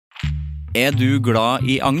du glad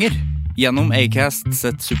I anger? Gjennom Acast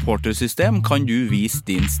sitt supportersystem kan du vise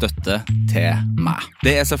din støtte til meg.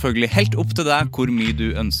 Det selvfølgelig helt opp til deg hvor mye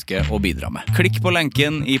du ønsker å bidra med. Klikk på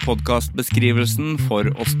lenken I podcastbeskrivelsen for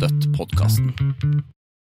å støtte podcasten.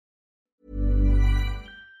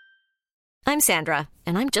 I'm Sandra,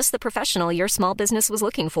 and I'm just the professional your small business was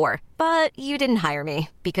looking for. But you didn't hire me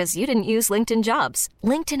because you didn't use LinkedIn Jobs.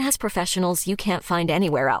 LinkedIn has professionals you can't find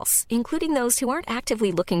anywhere else, including those who aren't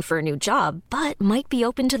actively looking for a new job, but might be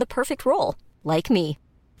open to the perfect role, like me.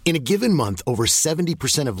 In a given month, over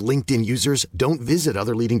 70% of LinkedIn users don't visit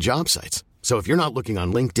other leading job sites. So if you're not looking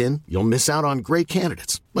on LinkedIn, you'll miss out on great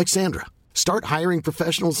candidates, like Sandra. Start hiring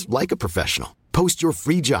professionals like a professional. Post your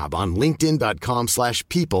free job on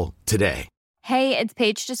linkedin.com/people today. Hey, it's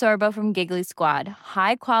Paige DeSorbo from Giggly Squad.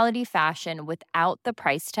 High quality fashion without the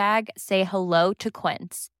price tag. Say hello to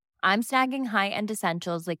Quince. I'm snagging high-end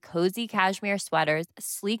essentials like cozy cashmere sweaters,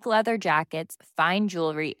 sleek leather jackets, fine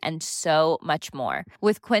jewelry, and so much more.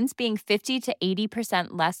 With Quince being 50 to 80%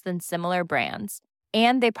 less than similar brands.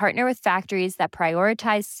 And they partner with factories that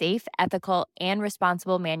prioritize safe, ethical, and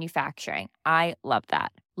responsible manufacturing. I love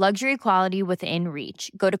that. Luxury quality within reach.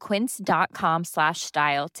 Go to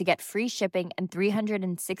quince.com/style to get free shipping and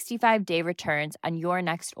 365-day returns on your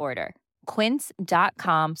next order.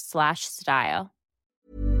 Quince.com/style.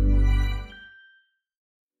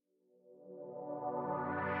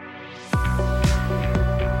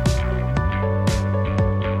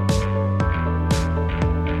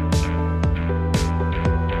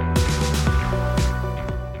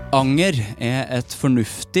 Anger et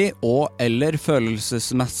fornuftig og eller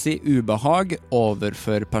følelsesmessig ubehag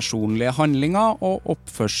overfor personlige handlinger og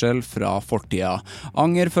oppførsel fra fortida.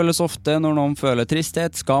 Anger føles ofte når noen føler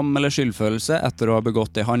tristhet, skam eller skyldfølelse etter å ha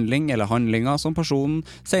begått en handling eller handlinger som personen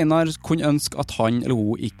senere kunne ønske at han eller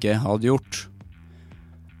hun ikke hadde gjort.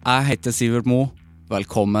 Jeg heter Sivert Mo.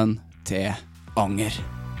 Velkommen til Anger.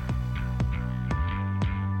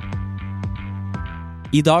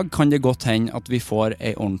 I dag kan det godt hende at vi får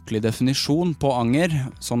en ordentlig definisjon på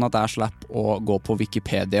anger, sånn at jeg slipper å gå på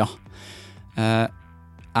Wikipedia.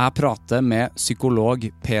 Jeg prater med psykolog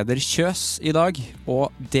Peder Kjøs I dag,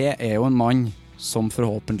 og det jo en mann som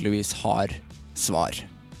forhåpentligvis har svar.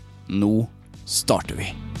 Nå starter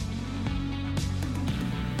vi.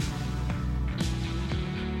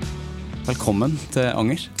 Velkommen til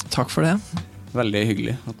Anger. Takk for det. Veldig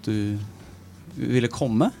hyggelig at du ville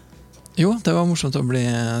komme. Jo, det var morsomt å bli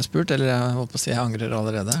spurt, eller jeg holdt på å si, jeg angrer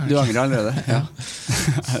allerede. Du angrer allerede, ja.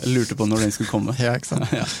 Jeg lurte på når den skulle komme. Ja, ikke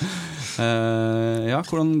sant? Ja. Ja,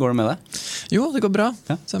 hvordan går det med deg? Jo, det går bra.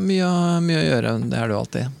 Ja. Så mye å gjøre, det det jo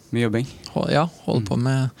alltid. Mye jobbing? Ja, holder på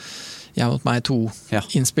med Jeg mot meg 2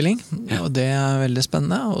 innspilling, og det veldig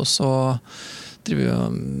spennende, og så driver vi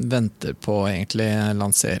og venter på egentlig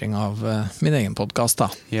lansering av min egen podcast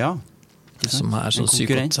da. Ja. Som så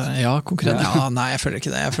konkurrent. Ja, konkurrent. Ja, nei, jeg føler ikke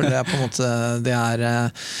det. Jeg føler det på en måte det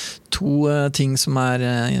 2 ting som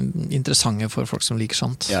interessante for folk som liker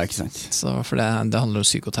sånt. Ja, ikke sant. Så for det handler om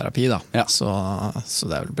psykoterapi da. Ja. Så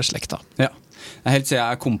det vel beslekta. Ja. Helt siden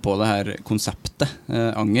jeg kom på det her konseptet,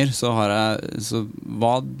 anger, så var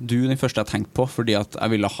du den første jeg tenkte på, fordi at jeg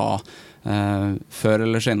ville ha, før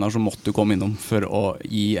eller senere så måtte du komme innom for å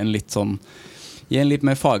gi en litt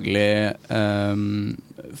mer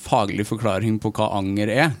faglig forklaring på hva anger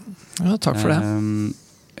Ja, takk for det.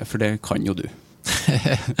 For det kan jo du.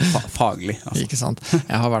 Faglig. Altså. Ikke sant.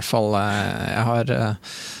 Jeg har I hvert fall jeg har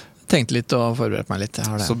tenkt litt og forberedt meg litt. Jeg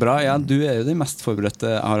har det. Så bra, ja, du jo de mest forberedte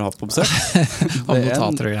jeg har hatt på besøk. Og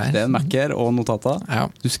notater og greier. Det en Mac-er og notater. Ja.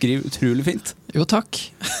 Du skriver utrolig fint. Jo, takk.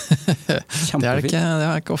 Kjempefint.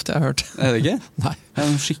 Det ikke ofte jeg har hørt. Det ikke? Nei. Det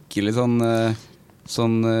en skikkelig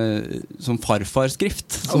sånn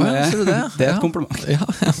farfarskrift som ser du det? Det et kompliment. Ja,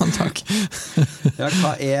 men takk. Ja,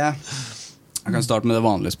 hva jeg kan starte med det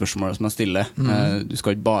vanlige spørsmålet som jeg stiller. Du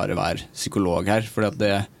skal ikke bare være psykolog her, for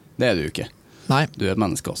det du ikke. Nei. Du et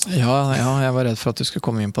menneske også. Ja, jeg var redd for at du skulle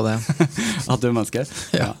komme inn på det. At du menneske?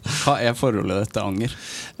 Ja. Hva forholdet ditt til anger?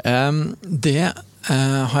 Det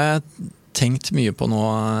har jeg tenkt mye på nå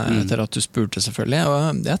etter at du spurte selvfølgelig,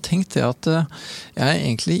 og jeg har tenkt det at jeg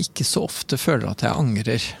egentlig ikke så ofte føler at jeg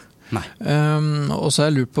angrer. Nei. Og så har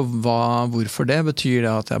jeg lurt på hvorfor det. Betyr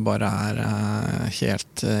det at jeg bare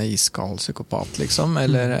helt iskald psykopat liksom,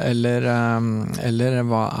 eller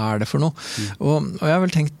hva det for noe? Og jeg har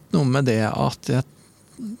vel tenkt noe med det at jeg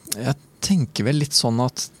tenker vel litt sånn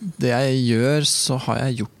at det jeg gjør, så har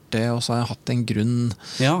jeg gjort det, og så har jeg hatt en grunn,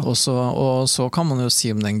 og så kan man jo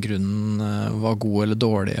si om den grunnen var god eller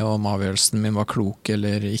dårlig, og om avgjørelsen min var klok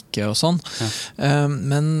eller ikke, og sånn.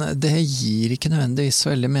 Men det gir ikke nødvendigvis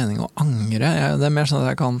så veldig mening å angre. Det mer sånn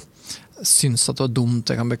at jeg kan synes at det var dumt,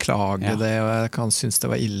 jeg kan beklage det, og jeg kan synes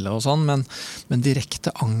det var ille og sånn, men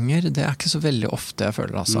direkte anger, det ikke så veldig ofte jeg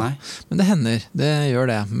føler, altså. Nei. Men det hender, det gjør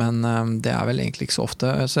det, men det vel egentlig ikke så ofte,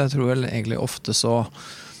 så jeg tror vel egentlig ofte så,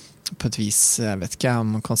 på et vis, jeg vet ikke,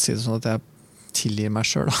 man kan si det sånn at jeg tilgir meg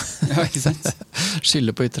selv da. Ja, ikke sant?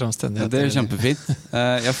 Skylder på ytre omstendigheter. Ja, det kjempefint.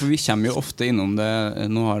 Ja, for vi kommer jo ofte innom det,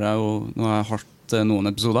 nå har jeg hatt noen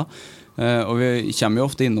episoder, og vi kommer jo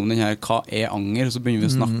ofte innom den her, hva anger? Så begynner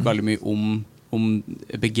vi å snakke veldig mye om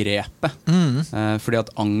begrepet. Fordi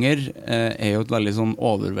at anger jo et veldig sånn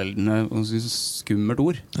overveldende og skummelt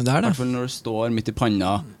ord. Det I hvert fall når det står midt i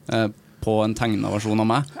panna på en tegnet versjon av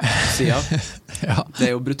meg på siden. Ja. Det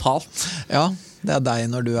jo brutalt. Ja, det deg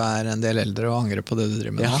når du en del eldre og angrer på det du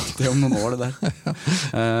driver med. Ja, det om noen år det der.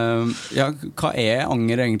 Ja, hva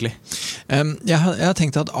anger egentlig? Jeg har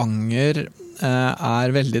tenkt at anger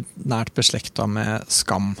veldig nært beslektet med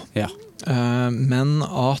skam. Ja. Men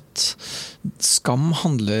at skam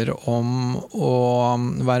handler om å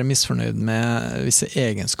være misfornøyd med visse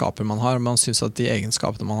egenskaper man har. Man synes at de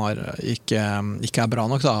egenskapene man har ikke bra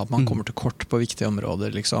nok, da, at man kommer til kort på viktige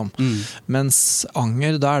områder. Liksom. Mens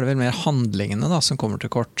anger, da det vel mer handlingene da, som kommer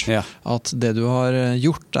til kort. Ja. At det du har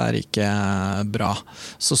gjort ikke bra.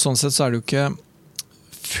 Så sånn sett så det jo ikke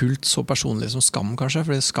fullt så personlig som skam kanskje,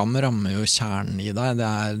 fordi skam rammer jo kjernen i deg,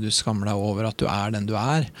 du skammer deg over at du den du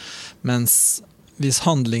mens hvis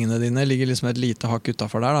handlingene dine ligger liksom et lite hakk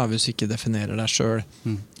utenfor der da, hvis du ikke definerer deg selv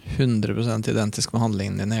 100% identisk med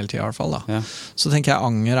handlingene dine hele tiden I hvert fall da, så tenker jeg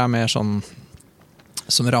anger mer sånn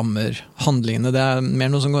som rammer handlingene, det mer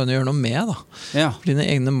noe som går inn å gjøre noe med da, for dine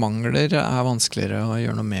egne mangler vanskeligere å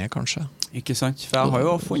gjøre noe med kanskje. Ikke sant, for jeg har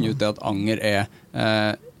jo funnet ut det at anger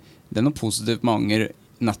det noe positivt med anger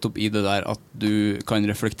nettopp I det der at du kan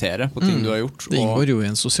reflektere på ting du har gjort. Det inngår jo I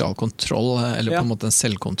en sosial kontroll, eller på en måte en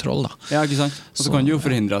selvkontroll da. Ja, ikke sant? Og så kan du jo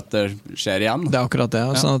forhindre at det skjer igjen. Det akkurat det,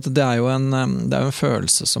 sånn at det jo en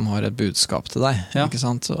følelse som har et budskap til deg, ikke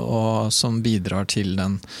sant? Og som bidrar til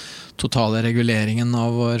den totale reguleringen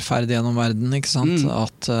av vår ferd gjennom verden, ikke sant?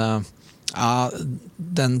 At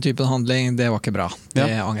den typen handling, det var ikke bra.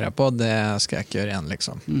 Det angrer jeg på, det skal jeg ikke gjøre igjen,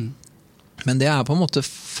 liksom. Men det på en måte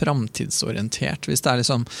framtidsorientert. Hvis det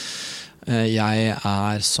liksom jeg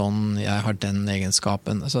sånn, jeg har den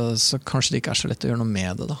egenskapen, så kanskje det ikke så lett å gjøre noe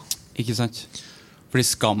med det da. Ikke sant? Fordi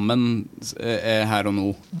skammen her og nå,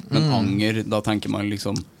 men anger, da tenker man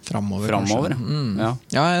liksom Framover. Ja,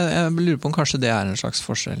 jeg lurer på om kanskje det en slags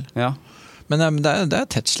forskjell. Ja. Men det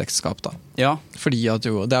et tett slektskap da. Ja. Fordi at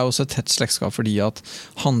jo, det også et tett slektskap fordi at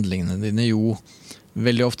handlingene dine jo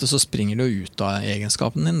veldig ofte så springer du ut av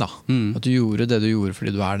egenskapen din da. At du gjorde det du gjorde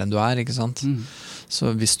fordi du den du ikke sant?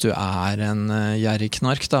 Så hvis du en gjerrig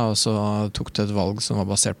knark da, og så tok du et valg som var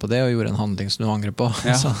basert på det, og gjorde en handling som du angrer på,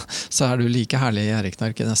 så du like herlig gjerrig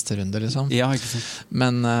knark I neste runde, liksom. Ja, ikke sant.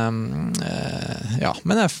 Men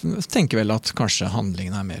jeg tenker vel at kanskje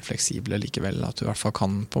handlingene mer fleksible likevel, at du I hvert fall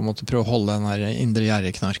kan på en måte prøve å holde den der indre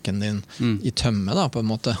gjerrig knarken din I tømme da, på en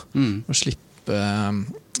måte, og slippe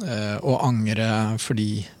å angre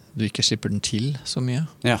fordi du ikke slipper den til så mye.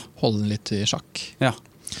 Holde den litt I sjakk.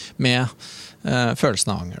 Med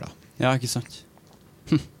følelsen av anger da. Ja, ikke sant.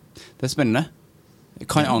 Det spennende.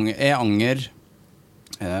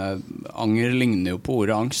 Anger ligner jo på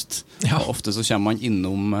ordet angst. Og ofte så kommer man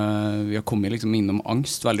innom vi har kommet liksom innom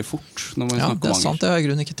angst veldig fort når man snakker om anger. Det sant, det har jeg I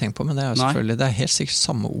grunnen ikke tenkt på, men det jo selvfølgelig, det helt sikkert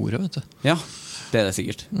samme ordet, vet du. Ja, det det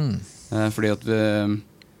sikkert. Fordi at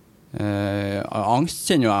angst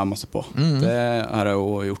kjenner jo jeg masse på. Det har jeg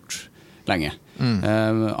jo gjort lenge.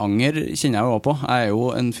 Anger kjenner jeg jo også på. Jeg jo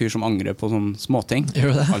en fyr som angrer på sånne småting. Gjør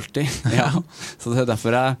du det? Alltid. Ja. Så det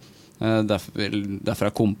derfor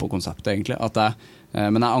jeg kom på konseptet egentlig.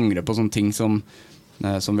 Men jeg angrer på sånne ting som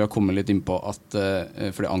vi har kommet litt inn på,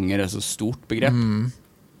 fordi anger så stort begrep.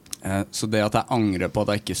 Så det at jeg angrer på at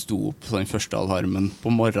jeg ikke sto opp på den første alarmen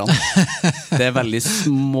på morgenen, det veldig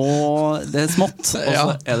det smått, og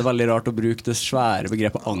så det veldig rart å bruke det svære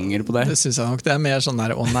begrepet anger på det. Det synes jeg nok, det mer sånn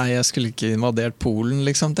der, nei, jeg skulle ikke invadert Polen,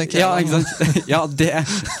 liksom, tenker jeg. Ja, ikke sant? Ja, det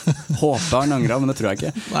håper han angret, men det tror jeg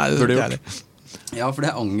ikke. Nei, det tror jeg ikke. Ja, for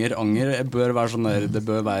det anger bør være sånn der, det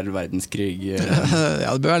bør være verdenskrig.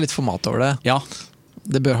 Ja, det bør være litt format over det. Ja.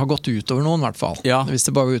 Det bør ha gått ut over noen I hvert fall. Hvis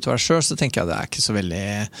det bare går ut over deg selv, så tenker jeg det ikke så veldig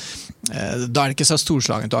da det ikke så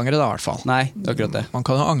storslagent å angre da I hvert fall. Nei, det akkurat det. Man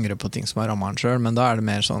kan jo angre på ting som rammet en selv, men da det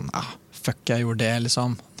mer sånn fuck, jeg gjorde det,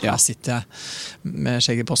 liksom. Ja. Her sitter jeg med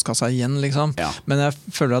skjegg i postkassa igjen, liksom. Ja. Men jeg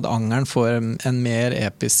føler at angeren får en mer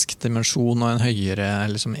episk dimensjon og en høyere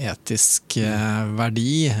liksom, etisk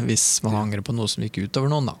verdi hvis man angrer på noe som gikk utover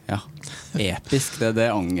noen, da. Ja. Episk, det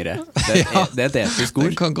angret. Det er et episk ord.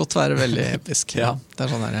 Det kan godt være veldig episk. Ja. Det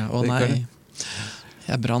er sånn der, å Det nei, kan-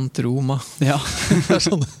 jeg brant Roma. Ja, Det er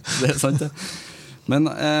sånn. det er sant det. Men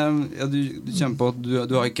ja, du kommer på at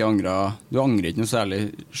du har ikke angret, du angrer ikke noe særlig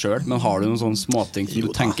selv, men har du noen sånne småting som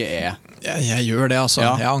du tenker Jeg gjør det, altså.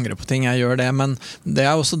 Ja. Jeg angrer på ting, jeg gjør det. Men det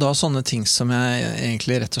er også da sånne ting som jeg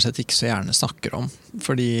egentlig rett og slett ikke så gjerne snakker om.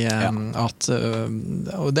 Fordi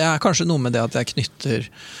og det er kanskje noe med det at jeg knytter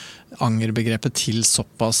angerbegrepet til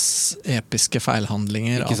såpass episke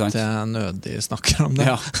feilhandlinger at jeg nødig snakker om det.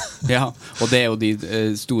 Ja, og det er jo de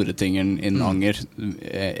store tingene innen anger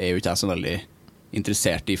er jo ikke jeg så veldig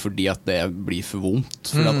interessert i, fordi at det blir for vondt.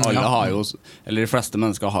 For at alle har jo, eller de fleste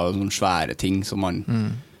mennesker har jo sånne svære ting som man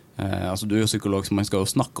altså du er jo psykolog, så man skal jo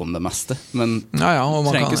snakke om det meste, men og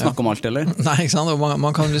man trenger ikke snakke om alt heller. Nei, ikke sant? Og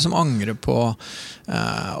man kan liksom angre på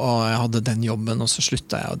jeg hadde den jobben, og så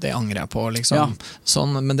sluttet jeg, og det angrer jeg på, liksom.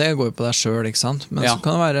 Sånn, men det går jo på deg selv, ikke sant? Men så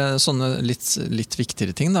kan det være sånne litt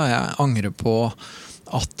viktigere ting, da. Jeg angrer på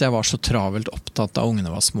at jeg var så travelt opptatt da ungene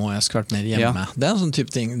var små, jeg skulle vært mer hjemme. Det er en sånn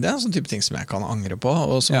type ting som jeg kan angre på,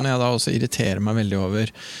 og som jeg da også irriterer meg veldig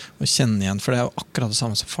over å kjenne igjen, for det er jo akkurat det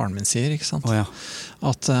samme som faren min sier, ikke sant?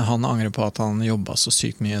 At han angrer på at han jobbet så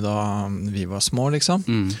sykt mye da vi var små, liksom.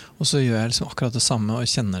 Og så gjør jeg liksom akkurat det samme,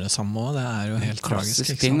 og kjenner det samme også. Det er jo helt tragisk,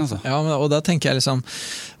 ikke sant? Ting, altså. Ja, og da tenker jeg liksom,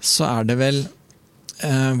 så er det vel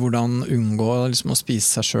hvordan unngå liksom, å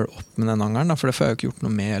spise seg selv opp med den angeren, da, for det får jeg jo ikke gjort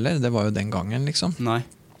noe med heller, det var jo den gangen liksom. Nei.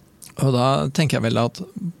 Og da tenker jeg vel at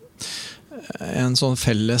en sånn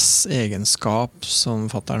felles egenskap som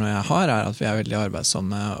fatteren og jeg har, er at vi er veldig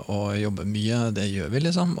arbeidsomme og jobber mye, det gjør vi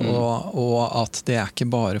liksom, og at det er ikke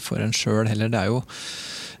bare for en selv heller, det er jo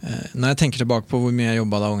når jeg tenker tilbake på hvor mye jeg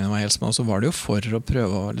jobbet da ungene var helt små, så var det jo for å prøve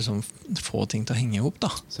å liksom få ting til å henge ihop da.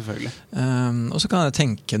 Selvfølgelig. Og så kan jeg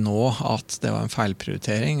tenke nå at det var en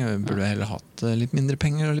feilprioritering, vi burde heller hatt litt mindre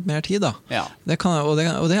penger og litt mer tid da. Ja. Det kan jeg, og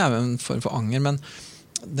det er jo en form for anger, men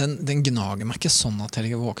den gnager meg ikke sånn at jeg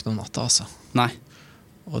ligger våken om natta, altså. Nei.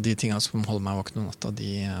 Og de tingene som holder meg våken om natta,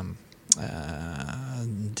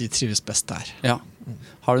 de trives best der. Ja.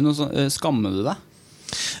 Har du noe sånn, skammer du deg?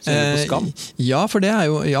 På skam? Ja, for det er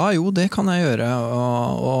jo, det kan jeg gjøre,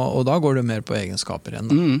 og da går det mer på egenskaper igjen.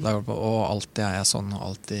 Da går det på, alltid er jeg sånn, og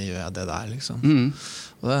alltid gjør jeg det der, liksom.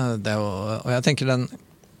 Og jeg tenker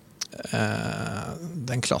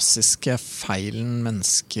den klassiske feilen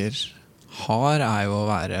mennesker har, er jo å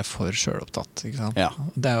være for selvopptatt, ikke sant? Ja.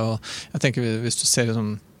 Det er jo, jeg tenker hvis du ser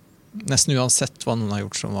liksom, nesten uansett hva noen har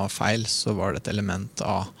gjort som var feil, så var det et element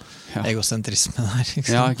av egosentrisme der, ikke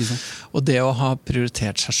sant? Ja, ikke sant? Og det å ha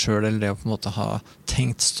prioritert seg selv, eller det å på en måte ha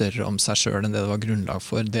tenkt større om seg selv enn det var grunnlag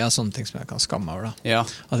for, det er sånne ting som jeg kan skamme over da. Ja.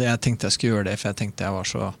 At jeg tenkte jeg skulle gjøre det, for jeg tenkte jeg var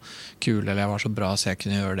så kul, eller jeg var så bra så jeg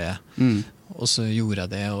kunne gjøre det. Og så gjorde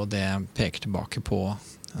jeg det, og det peker tilbake på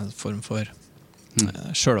en form for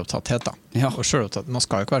selvopptatthet da. Og man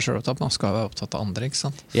skal jo ikke være selvopptatt, man skal være opptatt av andre, ikke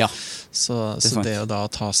sant? Ja. Så det å da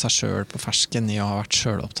ta seg selv på fersken i å ha vært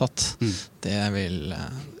selvopptatt, det vil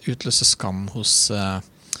utløse skam hos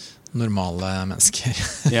normale mennesker.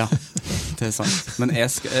 Ja, det er sant. Men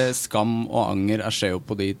skam og anger, jeg ser jo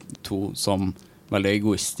på de to som veldig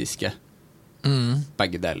egoistiske.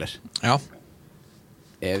 Begge deler. Ja.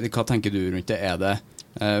 Hva tenker du rundt det? Er det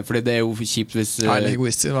fordi det er jo kjipt hvis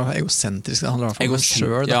egoistisk, egosentrisk, det handler i hvert fall om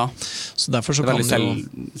selv da. Så derfor så det er veldig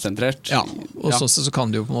selvsentrert. Og så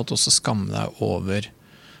kan du jo på en måte også skamme deg over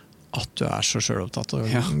at du er så selvopptatt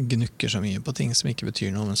og gnukker så mye på ting som ikke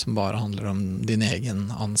betyr noe, men som bare handler om din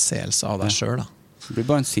egen anseelse av deg selv da. Det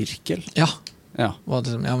blir bare en sirkel. Og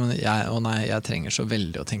men jeg trenger så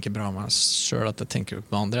veldig å tenke bra om meg selv at jeg tenker ikke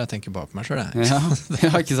på andre, jeg tenker bare på meg selv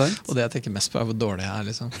ikke sant? Og det jeg tenker mest på er hvor dårlig jeg er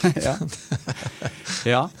liksom.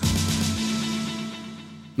 Ja.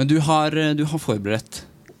 Men du har forberedt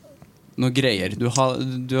noen greier. Du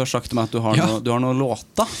har sagt til meg at du har noen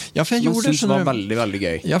låter. Ja, for jeg gjorde det. Det var veldig, veldig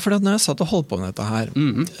gøy. Ja, for når jeg satt og holdt på med dette her,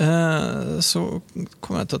 så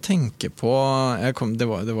kom jeg til å tenke på, det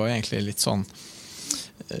var jo egentlig litt sånn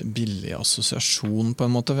billig assosiasjon på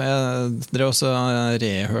en måte. Dere også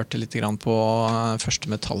rehørte litt grann på første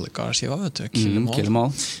Metallica-skiva, vet du, Kill 'Em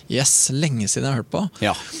All. Yes, lenge siden jeg har hørt på.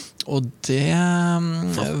 Ja. Og det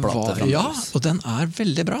og den er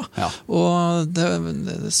veldig bra. Og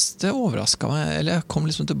det overrasket meg, eller jeg kom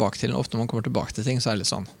liksom tilbake til den. Ofte når man kommer tilbake til ting, så er det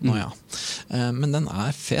litt sånn, men den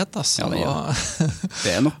er fet, altså.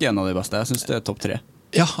 Det er nok en av de beste. Jeg synes det er topp 3.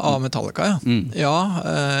 Ja, av Metallica, ja.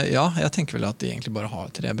 Ja, jeg tenker vel at de egentlig bare har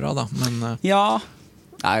 3 bra da, men... Ja,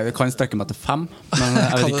 nei, jeg kan strekke meg til 5, men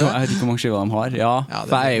jeg vet ikke hvor mange skiver de har. Ja,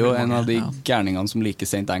 for jeg er jo en av de gærningene som liker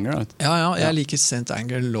St. Anger. Ja, jeg liker St.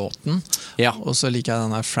 Anger-låten, og så liker jeg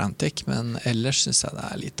den der Frantic, men ellers synes jeg det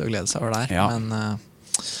er litt å glede seg over der. Ja.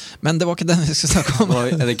 Men det var ikke den vi skulle snakke om.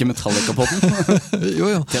 Er det ikke Metallica-podden?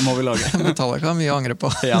 Jo. Det må vi lage. Metallica har mye å angre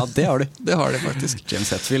på. Ja, det har de. Det har de faktisk.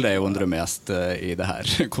 James Hetfield er jo en drømmegjest i det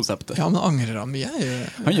her konseptet. Ja, men angrer han mye?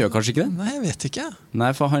 Han gjør kanskje ikke det? Nei, jeg vet ikke.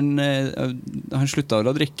 Nei, for han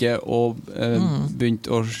sluttet å drikke og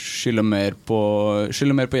begynte å skylde mer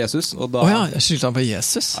på Jesus. Og da, jeg skyldte han på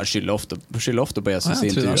Jesus? Han skylder ofte på Jesus.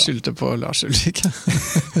 Jeg trodde han skyldte på Lars Ulrik.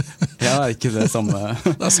 Ja, ikke det samme.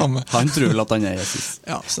 Det er samme. Han tror vel at han er Jesus.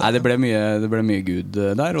 Ja, nei, det ble mye Gud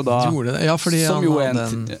der, og da... Gjorde det, ja, fordi han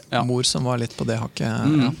hadde en mor som var litt på det hakket.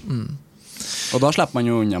 Og da slipper man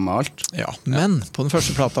jo unna med alt. Ja, men på den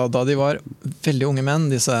første plata, da de var veldig unge menn,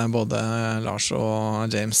 disse både Lars og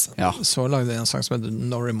James, så lagde de en sang som heter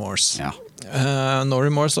No Remorse. Ja. No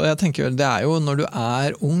Remorse, og jeg tenker det er jo, når du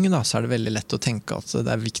er ung da, så er det veldig lett å tenke at det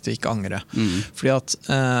er viktig å ikke angre. Fordi at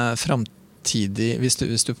fremtidig, hvis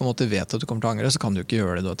du på en måte vet at du kommer til å angre, så kan du ikke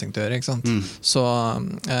gjøre det du har tenkt å gjøre, ikke sant? Så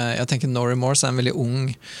jeg tenker No Remorse er en veldig ung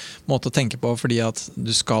måte å tenke på, fordi at du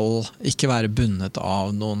skal ikke være bundet av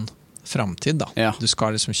noen fremtid da. Du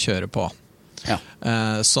skal liksom kjøre på.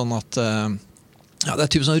 Sånn at det er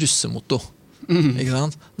typisk sånn russemotto. Ikke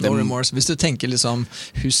sant? No remorse. Hvis du tenker liksom,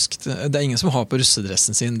 husk, det er ingen som har på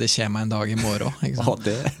russedressen sin, det skjer meg en dag i morgen, ikke sant?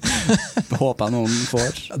 Det håper jeg noen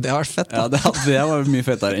får. Det har vært fett da. Ja, det var mye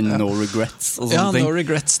fettere enn no regrets og sånne ting. No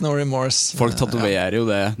regrets, no remorse. Folk tatoverer jo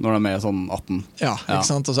det når de er sånn 18. Ja, ikke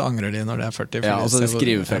sant? Og så angrer de når de er 40. Ja, og så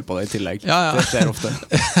skriver feil på det i tillegg. Det skjer ofte.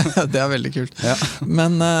 Det er veldig kult.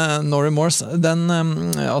 Men no remorse, den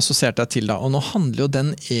assosierte jeg til da, og nå handler jo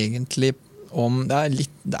den egentlig om, det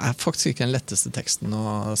er faktisk ikke den letteste teksten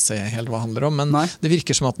å se helt hva det handler om, men det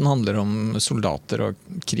virker som at den handler om soldater og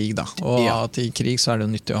krig da, og at i krig så er det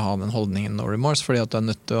nyttig å ha den holdningen no remorse, fordi at du er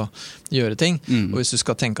nødt til å gjøre ting, og hvis du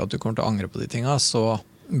skal tenke at du kommer til å angre på de tingene, så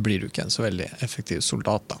blir du ikke en så veldig effektiv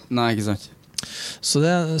soldat da. Nei, ikke sant. Så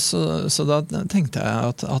da tenkte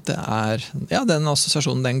jeg at det er, den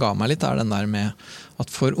assosiasjonen den ga meg litt, er den der med at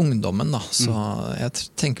for ungdommen da, så jeg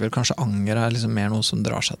tenker vel kanskje anger er liksom mer noe som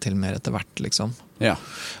drar seg til mer etter hvert liksom.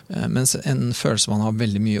 Mens en følelse man har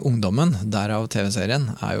veldig mye i ungdommen, derav TV-serien,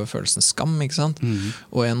 er jo følelsen skam, ikke sant?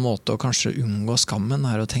 Og en måte å kanskje unngå skammen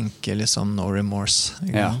er å tenke liksom no remorse,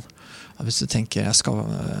 ikke sant? Hvis du tenker jeg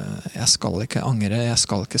skal ikke angre, jeg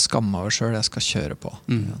skal ikke skamme meg over selv, jeg skal kjøre på,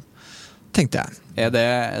 tenkte jeg. Er det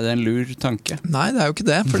en lur tanke? Nei, det er jo ikke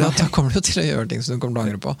det, for da kommer du jo til å gjøre ting som du kommer til å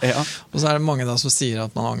angre på. Og så er det mange da som sier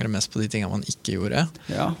at man angrer mest på de tingene man ikke gjorde.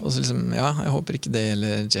 Og så liksom, jeg håper ikke det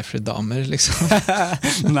gjelder Jeffrey Dahmer, liksom.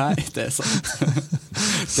 Nei, det er sant.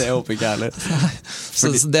 Det håper ikke jeg heller.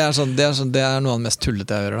 Så det er noe av det mest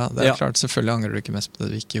tullete jeg gjør da. Det er klart, selvfølgelig angrer du ikke mest på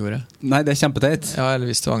det du ikke gjorde. Nei, det er kjempeteit. Ja,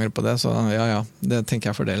 eller hvis du angrer på det, så det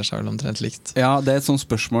tenker jeg fordeler seg vel omtrent likt. Ja, det er et sånt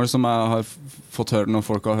spørsmål som jeg har fått høre når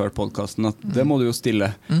folk har hørt podcasten, at det må du jo stille.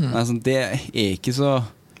 Det er ikke så...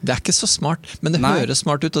 Det er ikke så smart, men det høres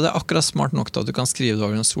smart ut, og det er akkurat smart nok til at du kan skrive det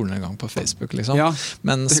over en solnedgang på Facebook, liksom.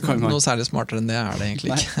 Men noe særlig smartere enn det er det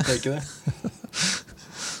egentlig ikke. Nei, det er ikke det.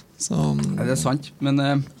 Det er sant, men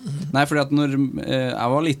nei, fordi at når jeg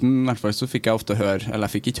var liten i hvert fall, så fikk jeg ofte høre, eller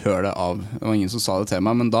jeg fikk ikke høre det av, det var ingen som sa det til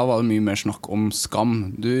meg, men da var det mye mer snakk om skam.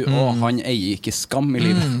 Han eier ikke skam i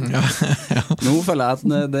livet. Nå føler jeg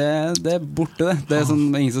at det er borte det. Det er sånn,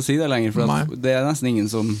 ingen som sier det lenger, for at det er nesten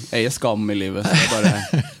ingen som eier skam i livet. Så det er bare...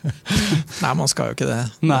 Nei, man skal jo ikke det.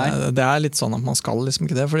 Det er litt sånn at man skal liksom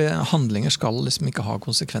ikke det, fordi handlinger skal liksom ikke ha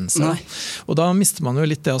konsekvenser. Og da mister man jo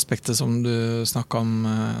litt det aspektet som du snakket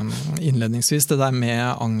om innledningsvis, det der med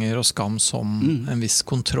anger og skam som en viss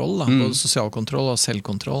kontroll, da, både sosial kontroll og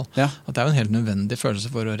selvkontroll. At det er jo en helt nødvendig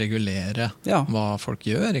følelse for å regulere hva folk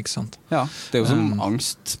gjør, ikke sant? Ja, det er jo som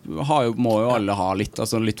angst må jo alle ha litt,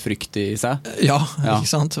 altså litt frykt i seg. Ja,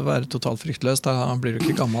 ikke sant? Å være totalt fryktløs, da blir du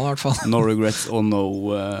ikke gammel i hvert fall. No regrets og no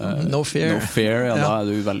fear. No fear, da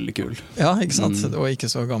er du veldig kul. Ja, ikke sant? Og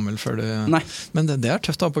ikke så gammel før du... Nei. Men det er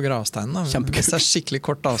tøft å ha på gravsteinen da. Hvis det er skikkelig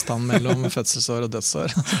kort avstand mellom fødselsår og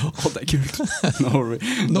dødsår. Det er kult.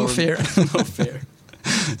 No fear. No fear.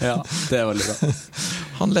 Ja, det er veldig bra.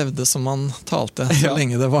 Han levde som han talte så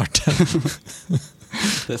lenge det varte.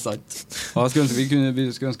 Det er sant.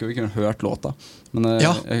 Vi skulle ønske vi kunne hørt låta, men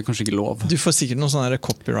kanskje ikke lov. Du får sikkert noen sånne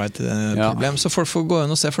copyright-problem, så folk får gå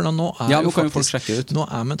inn og se, for nå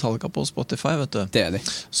er Metallica på Spotify, vet du. Det de.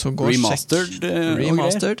 Så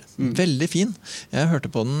Remastered. Veldig fin. Jeg hørte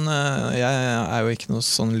på den, jeg er jo ikke noe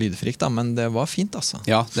sånn lydfrik da, men det var fint altså.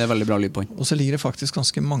 Ja, det veldig bra lyd på den. Og så ligger det faktisk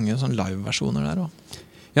ganske mange sånn live-versjoner der også.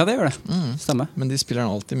 Ja, det gjør det. Stemmer. Men de spiller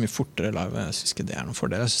alltid mye fortere live. Jeg synes ikke det er noen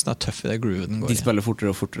fordel. Jeg synes det er tøff i det grooven går i. De spiller fortere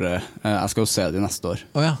og fortere. Jeg skal jo se de neste år.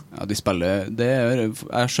 Ja, de spiller, jeg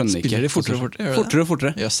skjønner ikke. Spiller de fortere og fortere? Fortere og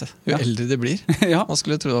fortere. Jøsse, jo eldre de blir. Man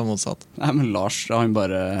skulle tro det var motsatt. Nei, men Lars, han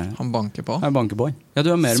banker på. Han banker på. Ja,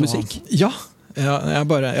 du har mer musikk. Ja,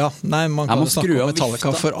 nei, man kan snakke om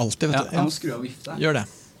Metallica for alltid, vet du. Jeg må skru av vifta. Gjør det.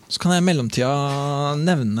 Så kan jeg i mellomtida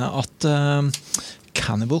nevne at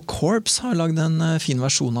Cannibal Corpse har lagd en fin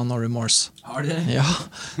versjon av No Remorse. Har de det? Ja,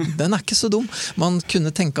 den er ikke så dum. Man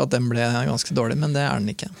kunne tenke at den ble ganske dårlig, men det er den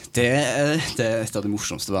ikke. Det er et av de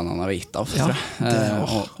morsomste vennene jeg vet av.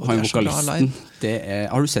 Og han vokalisten.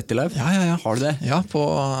 Har du sett det live? Ja. Har du det? Ja, på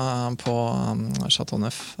Chateau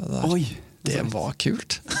Neuf. Oi! Det var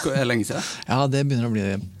kult. Det er lenge siden. Ja, det begynner å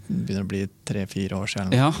bli 3-4 år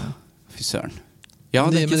siden. Ja, fy søren. Ja,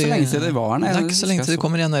 det er ikke så lenge siden de var her. Det er ikke så lenge siden de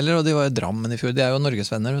kommer igjen heller, og de var i Drammen i fjor. De er jo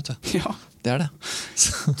Norgesvenner, vet du. Ja. Det er det.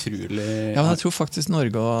 Utrolig. Ja, men jeg tror faktisk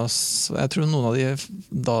Norge jeg tror noen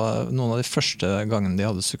av de første gangene de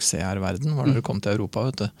hadde suksess her i verden var da de kom til Europa,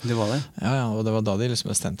 vet du. Det var det? Ja, og det var da de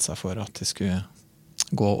liksom bestemte seg for at de skulle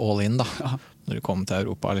gå all in da. Ja. Når de kom til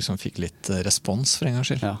Europa, liksom fikk litt respons for en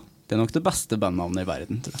gangs skyld. Ja. Det er nok det beste bandnavnet i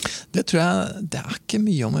verden, tror jeg. Det tror jeg, det er ikke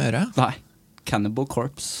mye om å gjøre. Nei. Cannibal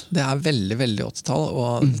Corpse. Det er veldig, veldig 80-tall,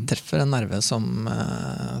 og treffer en nerve som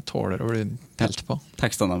tåler å bli pelt på.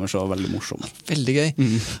 Tekstene er så veldig morsomme. Veldig gøy.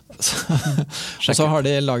 Og så har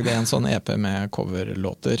de laget en sånn EP med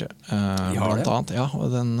coverlåter, blant annet. Ja,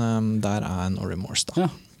 og den der er No Remorse da. Ja.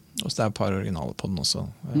 Og så det er et par originaler på den også.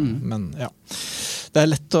 Men ja, det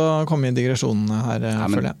er lett å komme i digresjonene her,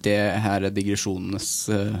 føler jeg. Det her er digresjonenes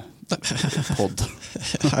podd.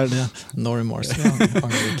 Er det No Remorse? Ja,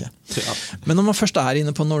 angrer ikke. Ja. Men når man først er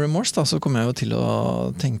inne på No Remorse da, så kommer jeg jo til å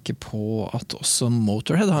tenke på at også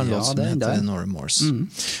Motorhead har en låt som heter No Remorse.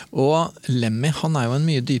 Og Lemmy, han er jo en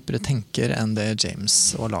mye dypere tenker enn det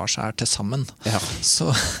James og Lars er til sammen. Ja,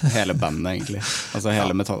 så hele bandet egentlig. Altså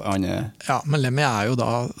hele metall. Ja, men Lemmy er jo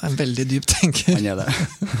da en veldig dyp tenker. Han er det.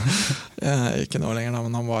 Ikke nå lenger da,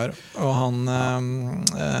 men han var. Og han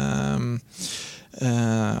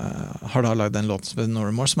har da lagd en låt som heter No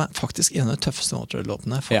Remorse, som er faktisk en av de tøffeste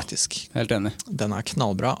Motorhead-låtene, faktisk. Ja, helt enig. Den er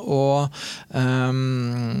knallbra, og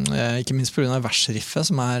ikke minst på grunn av versriffet,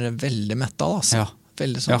 som er veldig metal, altså. Ja.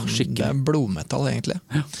 Veldig sånn, det er blodmetal egentlig.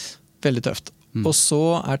 Ja. Veldig tøft. Og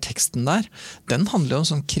så er teksten der, den handler jo om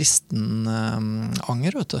sånn kristen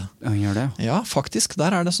anger, vet du. Ja, gjør det? Ja, faktisk.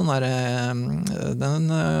 Der er det sånn der, den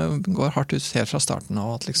går hardt ut helt fra starten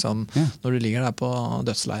av at liksom, når du ligger der på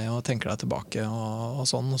dødsleie og tenker deg tilbake og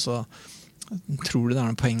sånn, og så tror du det er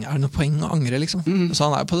noe poeng. Er det noe poeng å angre, liksom? Så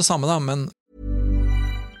han er jo på det samme da, men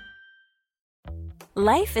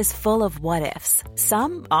Life is full of what-ifs.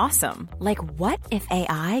 Some awesome, like what if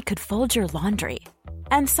AI could fold your laundry?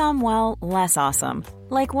 And some, well, less awesome.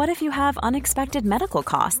 Like what if you have unexpected medical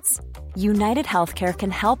costs? United Healthcare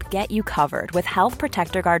can help get you covered with Health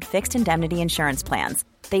Protector Guard fixed indemnity insurance plans.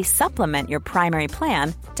 They supplement your primary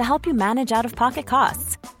plan to help you manage out-of-pocket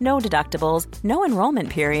costs. No deductibles, no enrollment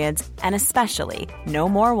periods, and especially no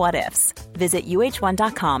more what-ifs. Visit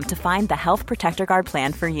uh1.com to find the Health Protector Guard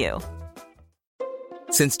plan for you.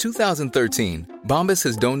 Since 2013, Bombas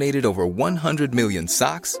has donated over 100 million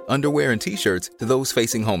socks, underwear, and T-shirts to those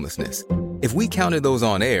facing homelessness. If we counted those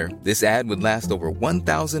on air, this ad would last over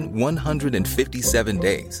 1,157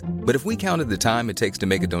 days. But if we counted the time it takes to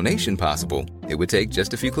make a donation possible, it would take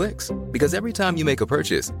just a few clicks. Because every time you make a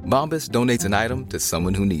purchase, Bombas donates an item to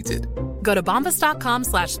someone who needs it. Go to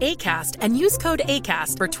bombas.com/ACAST and use code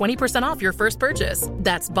ACAST for 20% off your first purchase.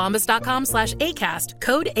 That's bombas.com/ACAST,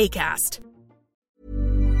 code ACAST.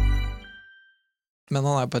 Men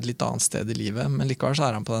han er på et litt annet sted i livet, men likevel så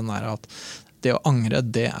er han på den der at det å angre,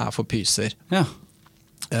 det er for pyser. Ja.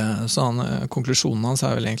 Så konklusjonen hans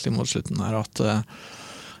er vel egentlig mot slutten her at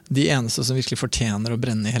de eneste som virkelig fortjener å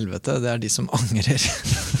brenne i helvete, det er de som angrer.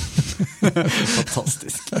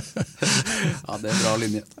 Fantastisk. Ja, det er bra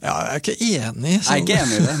linje. Ja, jeg er ikke enig. Jeg er ikke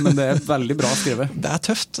enig i det, men det er veldig bra skrevet. Det er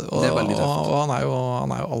tøft, og, det er veldig tøft. Og han er jo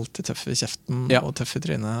alltid tøff i kjeften og tøff i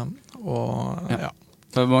trynet. Og,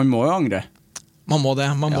 For man må jo angre. Man må det.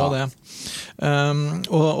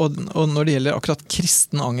 Og når det gjelder akkurat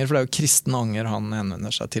kristen anger, for det er jo kristen anger han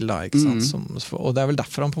henvender seg til da, ikke sant? Og det er vel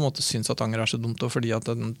derfor han på en måte synes at anger er så dumt, og fordi at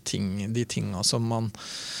de tingene som man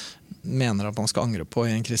mener at man skal angre på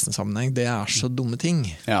i en kristen sammenheng, det er så dumme ting.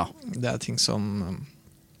 Ja. Det er ting som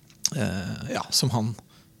som han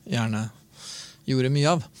gjerne gjorde mye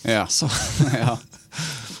av. Ja. Så. Ja.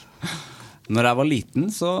 Når jeg var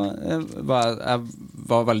liten, så var jeg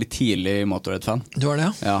veldig tidlig Motorhead-fan. Du var det,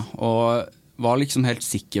 ja? Ja, og var liksom helt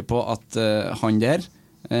sikker på at han der,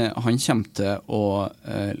 han kommer til å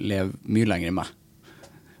leve mye lenger enn meg.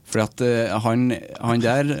 Fordi at han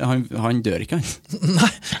dør ikke, han.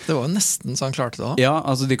 Nei, det var jo nesten så han klarte det da. Ja,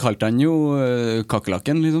 altså de kalte han jo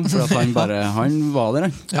kakkelakken, liksom, for at han bare, han var der,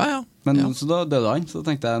 han. Ja. Men så da døde han, så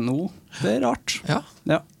tenkte jeg, det er rart. Ja.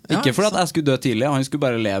 Ikke fordi at jeg skulle dø tidlig, han skulle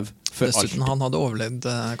bare leve for alt. Dessuten, han hadde overlevd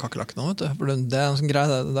kakkelakken nå, vet du. For det er en sånn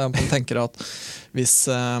greie, man tenker at hvis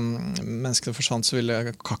menneskene forsvant, så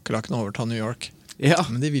ville kakkelakken overta New York. Ja.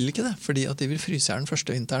 Men de vil ikke det, fordi at de vil fryse her den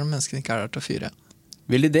første vinteren, menneskene ikke er der til å fyre.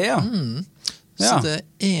 Vil de det, ja? Så det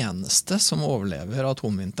eneste som overlever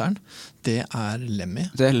atomvinteren, det er Lemmy.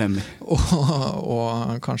 Det er Lemmy.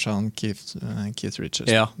 Og kanskje han Keith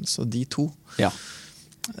Richards. Ja. Så de to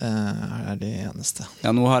er de eneste.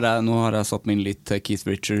 Ja, nå har jeg satt min litt til Keith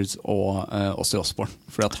Richards og Ozzy Osbourne.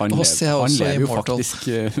 For at han lever jo faktisk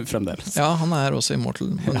fremdeles. Ja, han er også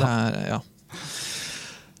immortal. Men det er,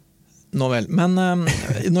 Nå vel, men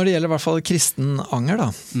når det gjelder i hvert fall kristen anger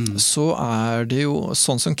da, så er det jo,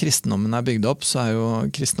 sånn som kristendommen er bygd opp, så er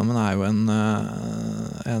jo kristendommen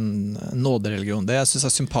en nådereligion. Det jeg synes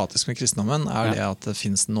er sympatisk med kristendommen er det at det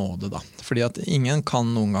finnes nåde da. Fordi at ingen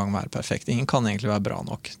kan noen gang være perfekt, ingen kan egentlig være bra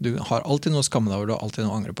nok. Du har alltid noe å skamme deg over, du har alltid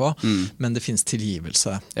noe å angre på, men det finnes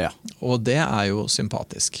tilgivelse. Ja. Og det er jo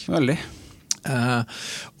sympatisk. Veldig.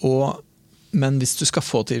 Men hvis du skal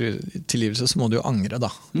få tilgivelse, så må du jo angre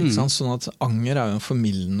da. Ikke sant? Sånn at anger er jo en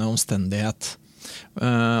formildende omstendighet.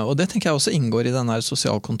 Og det tenker jeg også inngår i denne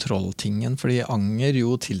sosial kontrolltingen, fordi anger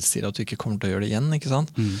jo tilsier at du ikke kommer til å gjøre det igjen, ikke sant?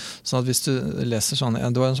 Sånn at hvis du leser sånn,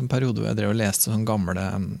 det var en sånn periode hvor jeg drev og leste sånne gamle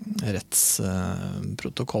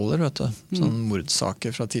rettsprotokoller, vet du, sånn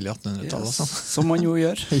mordsaker fra tidlig 1800-tallet og sånn. Som man jo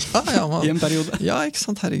gjør i en periode. Ja, ikke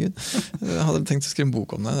sant, herregud. Jeg hadde tenkt å skrive en bok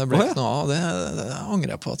om det, det ble ikke noe av, det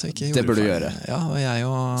angrer jeg på at jeg ikke gjorde. Det burde du gjøre. Ja, og jeg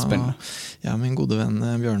og min gode venn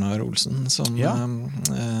Bjørnar Olsen,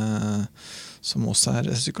 som også er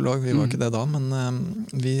psykolog, vi var ikke det da, men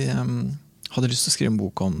vi hadde lyst til å skrive en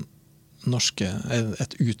bok om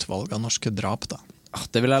et utvalg av norske drap da.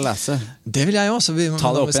 Det vil jeg lese. Det vil jeg også, vi må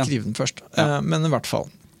skrive den først. Men i hvert fall,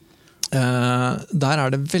 der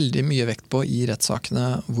er det veldig mye vekt på i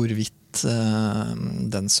rettssakene hvorvidt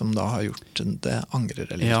den som da har gjort det angrer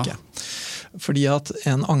eller ikke. Fordi at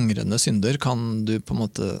en angrende synder kan du på en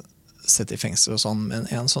måte sette i fengsel og sånn, men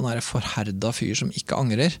en sånn her forherda fyr som ikke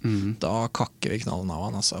angrer, da kakker vi knallen av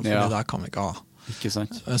han, altså, for det der kan vi ikke ha. Ikke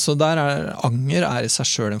sant. Så anger er i seg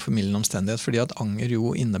selv en formildende omstendighet, fordi at anger jo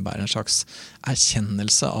innebærer en slags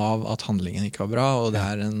erkjennelse av at handlingen ikke var bra, og det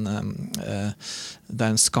er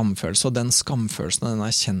en skamfølelse, og den skamfølelsen og den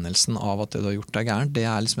erkjennelsen av at det du har gjort er gærent, det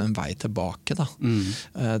er liksom en vei tilbake da,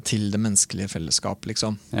 til det menneskelige fellesskap,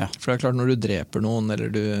 liksom. Ja. For det er klart, når du dreper noen, eller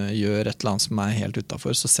du gjør et eller annet som er helt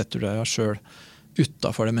utenfor, så setter du deg selv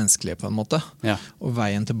utenfor det menneskelige på en måte, og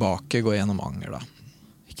veien tilbake går gjennom anger da.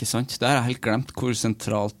 Ikke sant? Det har jeg helt glemt hvor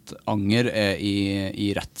sentralt anger er i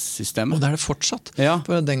rettssystemet. Og det er det fortsatt. Ja.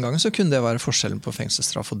 For den gangen så kunne det være forskjellen på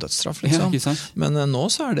fengselsstraff og dødsstraff. Liksom. Ja, ikke sant? Men nå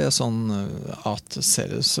så er det sånn at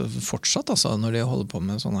fortsatt, altså, når de holder på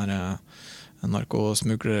med sånn her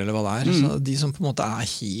narkosmugler eller hva det er, så de som på en måte er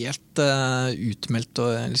helt utmeldt og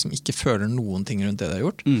liksom ikke føler noen ting rundt det de har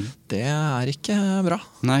gjort, det er ikke bra.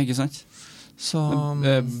 Nei, ikke sant? Så,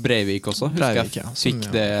 Breivik også, husker jeg fikk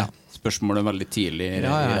det spørsmålet veldig tidlig i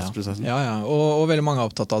rettsprosessen. Ja. Og veldig mange er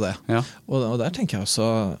opptatt av det. Ja. Og der tenker jeg også,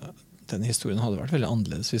 denne historien hadde vært veldig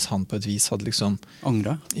annerledes hvis han på et vis hadde liksom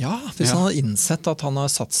angra? Ja, hvis han hadde innsett at han har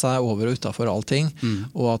satt seg over og utenfor allting,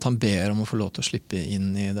 og at han ber om å få lov til å slippe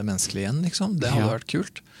inn i det menneskelige igjen, liksom. Det hadde vært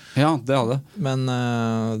kult. Ja, det hadde. Men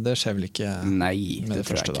det skjer vel ikke med det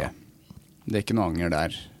første da. Det er ikke noe anger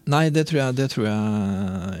der. Nei, det tror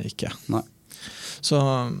jeg ikke. Nei.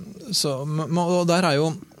 Og der er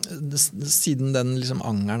jo, siden den liksom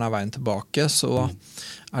angeren er veien tilbake, så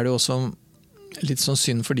er det jo også litt sånn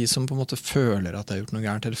synd for de som på en måte føler at de har gjort noe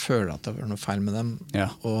gærent, eller føler at det har vært noe feil med dem,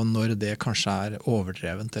 og når det kanskje er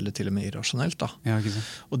overdrevent eller til og med irrasjonelt da. Ja, ikke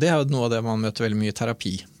sant. Og det er jo noe av det man møter veldig mye i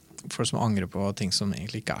terapi. folk som angrer på ting som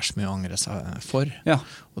egentlig ikke så mye å angre seg for. Ja.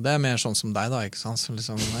 Og det mer sånn som deg da, ikke sant? Som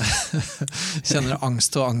liksom kjenner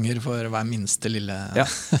angst og anger for hver minste lille... Ja.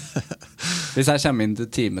 Hvis jeg kommer inn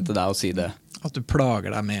til time til deg og sier det. At du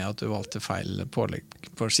plager deg med at du valgte feil pålegg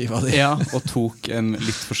på skiva di. Ja, og tok en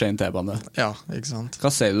litt for sen T-bane. Ja, ikke sant.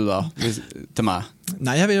 Hva sier du da til meg?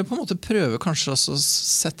 Nei, jeg vil på en måte prøve kanskje også å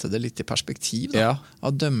sette det litt i perspektiv. Da. Ja.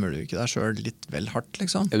 Da dømmer du ikke deg selv litt vel hardt,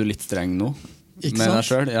 liksom. Er du litt streng nå? Ikke med sant? deg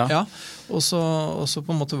selv? Ja. Ja. Og så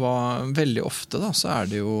på en måte veldig ofte da, så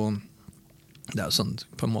det jo sånn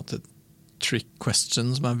på en måte trick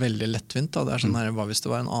question som veldig lettvint. Da. Det sånn her, hva hvis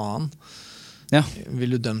det var en annen? Ja.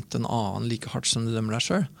 Vil du dømt en annen like hardt som du dømmer deg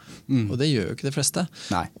selv? Og det gjør jo ikke de fleste.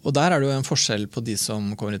 Nei. Og der det jo en forskjell på de som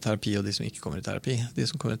kommer i terapi og de som ikke kommer i terapi. De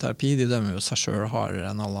som kommer i terapi, de dømmer jo seg selv hardere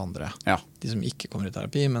enn alle andre. Ja. De som ikke kommer i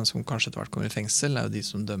terapi, men som kanskje etter hvert kommer i fengsel, jo de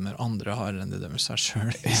som dømmer andre hardere enn de dømmer seg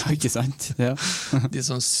selv. Ja, ikke sant? Ja. De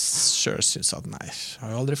som selv synes at nei, jeg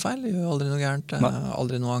har jo aldri feil, jeg gjør jo aldri noe gærent, jeg har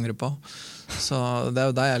aldri noe å angre på. Så det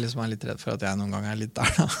jo der jeg liksom litt redd for at jeg noen gang litt der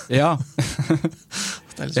da. Ja.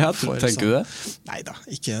 Liksom ja, tenker du det? Neida,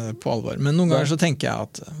 ikke på alvor. Men noen ganger så tenker jeg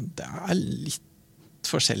at det litt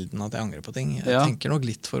for sjelden at jeg angrer på ting. Jeg tenker nok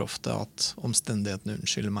litt for ofte at omstendighetene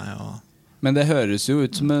unnskylder meg. Men det høres jo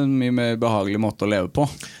ut som en mye mer behagelig måte å leve på.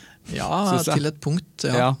 Ja, til et punkt,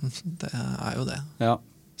 ja. Det jo det. Ja.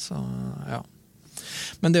 Så, ja.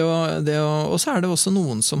 Men og så det også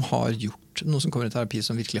noen som har gjort, noen som kommer i terapi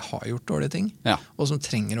som virkelig har gjort dårlige ting, og som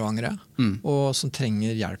trenger å angre, og som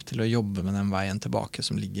trenger hjelp til å jobbe med den veien tilbake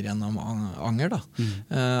som ligger gjennom anger. Da.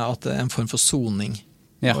 At en form for soning,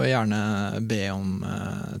 og gjerne be om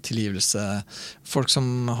tilgivelse. Folk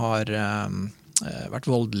som har vært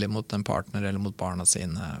voldelige mot en partner eller mot barna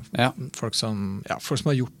sine. Folk som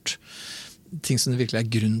har gjort ting som det virkelig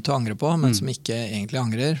grunn til å angre på, men som ikke egentlig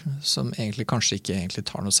angrer, som egentlig kanskje ikke egentlig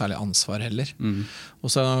tar noe særlig ansvar heller.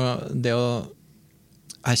 Og så det å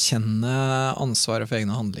erkjenne ansvaret for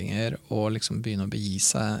egne handlinger og liksom begynne å begi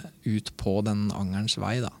seg ut på den angerens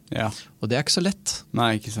vei da. Ja. Og det ikke så lett.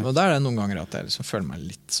 Nei, ikke sant. Og der det noen ganger at jeg liksom føler meg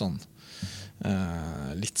litt som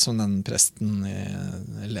den presten i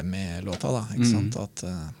Lemmy-låta da, ikke sant? At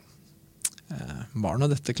var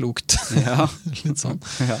nå dette klokt? Ja. Litt sånn.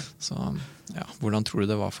 Ja. Så hvordan tror du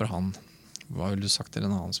det var for han? Hva ville du sagt til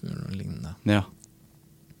en annen som gjorde noe lignende? Ja.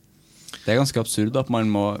 Det ganske absurd at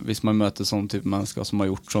hvis man møter sånne type mennesker som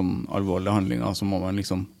har gjort sånn alvorlige handlinger, så må man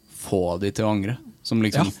liksom få de til å angre.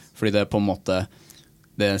 Liksom, fordi det på en måte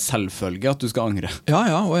det selvfølge at du skal angre. Ja,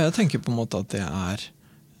 og jeg tenker på en måte at det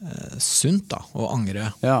sunt da, å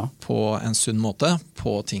angre på en sunn måte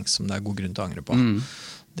på ting som det god grunn til å angre på.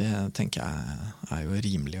 Det tenker jeg jo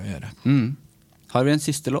rimelig å gjøre. Har vi en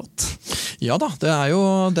siste låt? Ja da, det jo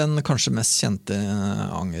den kanskje mest kjente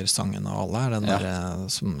angersangen av alle. Den der,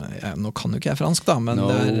 som, nå kan jo ikke jeg fransk da, men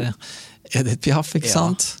det Edith Piaf, ikke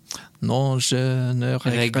sant? Non, je ne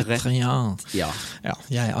regrette rien. Ja,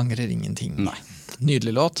 jeg angrer ingenting. Nei.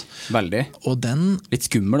 Nydelig låt. Veldig. Og den... Litt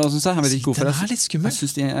skummel da, synes jeg. Jeg vet ikke hvorfor. Den litt skummel. Jeg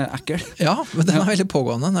synes den ekkel. Ja, men den veldig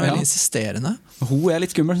pågående. Den veldig insisterende. Hun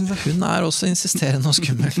litt skummel, synes jeg. Hun også insisterende og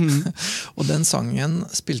skummel. Og den sangen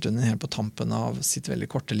spilte hun helt på tampen av sitt veldig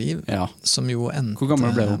korte liv. Ja. Som jo endte... Hvor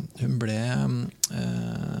gammel ble hun? Hun ble...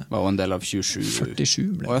 var hun en del av 27?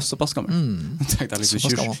 47 ble hun. Såpass gammel. Tenkte jeg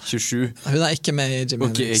liksom 27. Hun ikke med i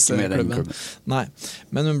Jimi Hendrix-klubben. Nei,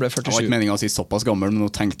 men hun ble 47. Det var ikke meningen å si såpass gammel, men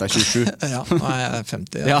nå tenkte jeg 27. Ja, nei,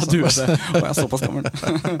 50. Ja, du det. Og jeg såpass gammel.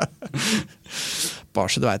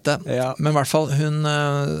 Bare så du vet det. Ja. Men i hvert fall, hun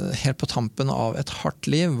helt på tampen av et hardt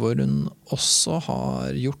liv, hvor hun også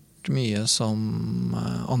har gjort mye som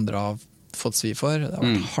andre har fått svi for. Det har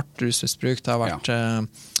vært hardt rusmisbruk. Det har vært,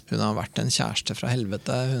 hun har vært en kjæreste fra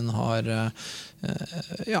helvete. Hun har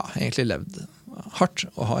egentlig levd hardt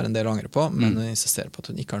og har en del å angre på, men hun insisterer på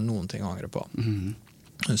at hun ikke har noen ting å angre på.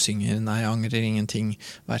 Hun synger, nei, jeg angrer ingenting,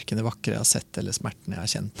 hverken det vakre jeg har sett eller smerten jeg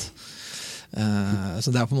har kjent.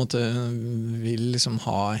 Så det på en måte, vil liksom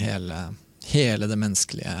ha hele det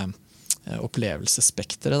menneskelige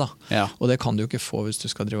opplevelsesspekteret da. Ja. Og det kan du jo ikke få hvis du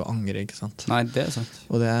skal drive og angre, ikke sant? Nei, det sant.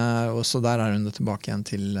 Og så der hun det tilbake igjen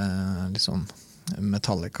til liksom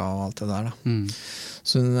Metallica og alt det der da.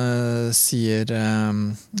 Så hun sier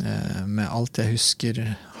med alt jeg husker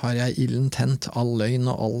har jeg ilden tent, all løgn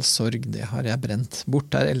og all sorg, det har jeg brent.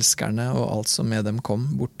 Borte elskerne og alt som med dem kom,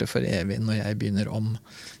 borte for evig når jeg begynner om.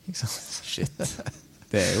 Ikke sant? Shit.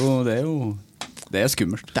 Det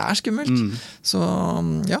skummelt. Det skummelt. Så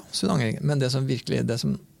ja, så hun angrer. Men det som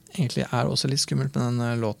egentlig også litt skummelt med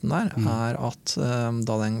den låten der, at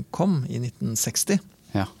da den kom i 1960,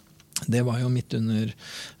 Det var jo midt under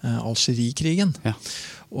Algerikrigen. Ja.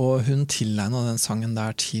 Og hun tilegnet den sangen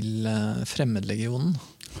der til Fremmedlegionen.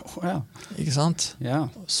 Ja. Ikke sant? Ja.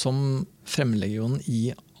 Som Fremmedlegionen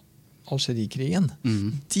i Algerikrigen.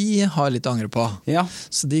 De har litt å angre på. Ja.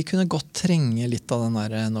 Så de kunne godt trenge litt av den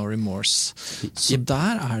der No Remorse. Så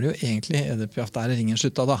der det jo egentlig Edith Piaf, der ringen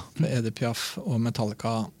slutta da. For Edith Piaf og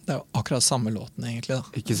Metallica, det jo akkurat samme låten egentlig da.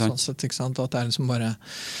 Ikke sant? Sånn sett, ikke sant? Og at det liksom bare,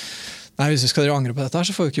 nei, hvis vi skal angre på dette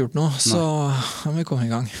her, så får vi ikke gjort noe. Så må vi komme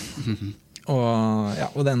i gang.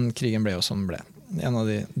 Og den krigen ble jo som den ble. En av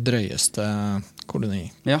de drøyeste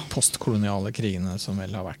postkoloniale krigene som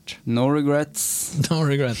vel har vært. No regrets. No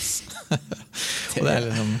regrets. Og det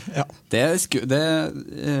liksom, ja.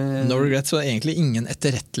 No regrets var egentlig ingen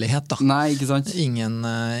etterrettelighet da. Nei, ikke sant?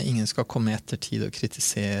 Ingen skal komme i ettertid og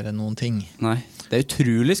kritisere noen ting. Nei, det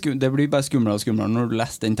utrolig skummelt. Det blir bare skumlere og skumlere når du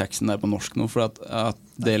leser den teksten der på norsk nå, for at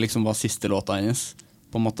det liksom var siste låta hennes,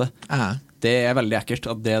 på en måte. Det veldig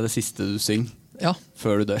ekkelt at det det siste du synger. Ja.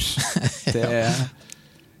 Før du dør.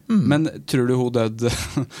 Men tror du hun døde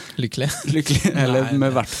lykkelig? Eller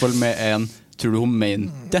med hvert fall med en. Tror du hun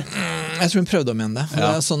mente? Jeg tror hun prøvde å mene det.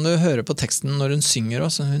 Det sånn du hører på teksten når hun synger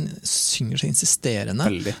også. Hun synger så insisterende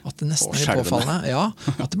veldig. At det nesten litt påfallende. Ja,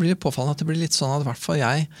 at det blir påfallende. At det blir litt sånn at i hvert fall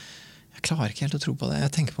jeg klarer ikke helt å tro på det.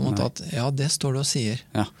 Jeg tenker på en måte at ja, det står du og sier.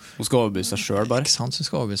 Ja, hun skal overbevise seg selv bare. Ikke sant, hun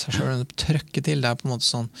skal overbevise seg selv. Hun trøkker til. Det på en måte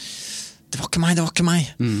sånn det var ikke meg.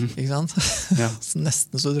 Ikke sant? Ja. Så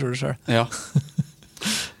nesten så tror du selv. Ja.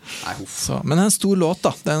 Nei, så, men det en stor låt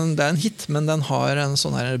da. Det en hit, men den har en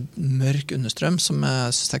sånn her mørk understrøm som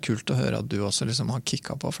jeg synes det kult å høre at du også liksom har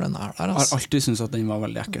kikket på, for den der. Altså. Jeg har alltid syntes at den var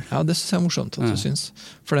veldig ekkel. Ja, det synes jeg morsomt at du synes.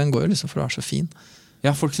 For den går jo liksom for å være så fin.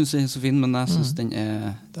 Ja, folk synes den så fin, men jeg synes den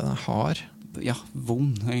Den hard. Ja,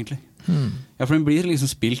 vond egentlig. Ja, for den blir liksom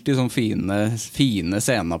spilt i sånne fine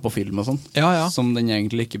scener på film og sånn, som den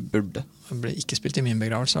egentlig ikke burde. Den blir ikke spilt i min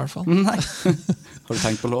begravelse i hvert fall. Nei. Har du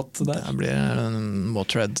tenkt på låt der? Det blir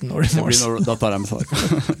Motörhead, No Remorse. Da tar jeg med sak.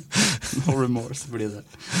 No Remorse blir det,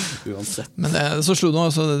 uansett. Men så slo det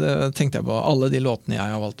også, tenkte jeg på, alle de låtene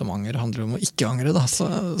jeg har valgt om anger handler om å ikke angre da, så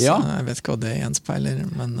jeg vet ikke hva det gjenspeiler.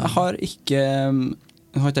 Men, jeg har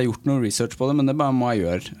ikke gjort noe research på det, men det bare må jeg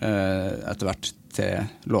gjøre etter hvert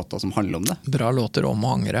til låter som handler om det. Bra låter om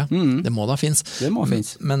å angre, det må da finnes. Det må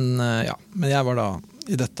finnes. Men jeg var da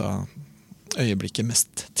i dette øyeblikket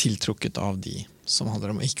mest tiltrukket av de som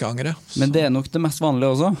handler om å ikke angre. Men det nok det mest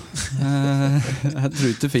vanlige også. Jeg tror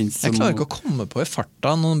ikke det finnes. Jeg klarer ikke å komme på i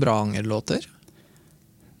farta noen bra angerlåter.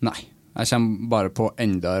 Nei, jeg kommer bare på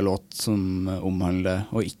enda en låt som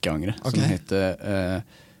omhandler å ikke angre, som heter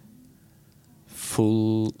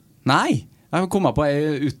Full... Nei! Jeg kommer på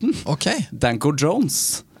en uten. Danko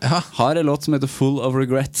Jones har en låt som heter Full of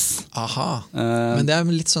Regrets. Aha. Men det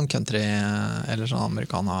litt sånn country eller sånn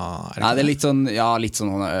americana? Nei, det litt sånn, litt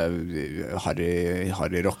sånn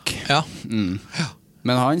harry rock. Ja.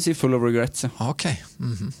 Men han sier Full of Regrets. Ok.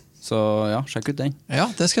 Så sjekk ut den. Ja,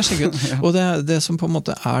 det skal jeg sjekke ut. Og det som på en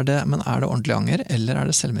måte det, men det ordentlig anger, eller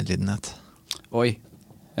det selvmedlidenhet? Oi.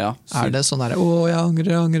 Ja, det sånn der, jeg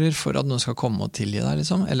angrer for at noen skal komme og tilgi deg,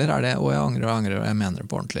 liksom? Eller det, jeg angrer og jeg mener det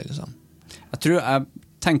på ordentlig, liksom? Jeg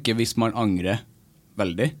tenker hvis man angrer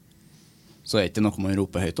veldig, så det ikke noe man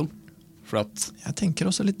roper høyt om. For at jeg tenker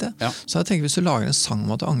også litt det. Ja. Så jeg tenker hvis du lager en sang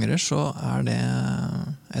om at du angrer, så det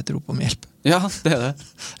et rop om hjelp. Ja, det det.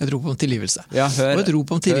 Et rop om tilgivelse. Ja, og et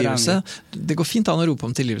rop om tilgivelse, det går fint an å rope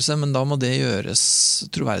om tilgivelse, men da må det gjøres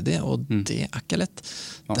troverdig, og det ikke lett.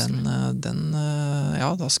 Da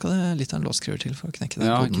skal det litt av en låtskriver til for å knekke den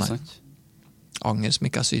koden der. Anger som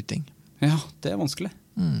ikke syting. Ja, det vanskelig.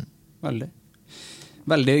 Veldig.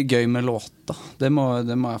 Veldig gøy med låta. Det må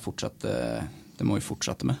jeg fortsette, det må vi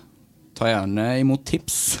fortsette med. Ta gjerne imot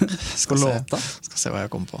tips på låta. Skal se hva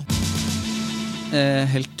jeg kommer på.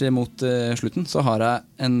 Helt mot slutten så har jeg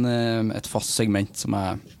et fast segment som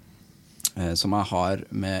jeg har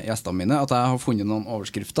med gjestene mine, at jeg har funnet noen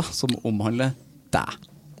overskrifter som omhandler deg.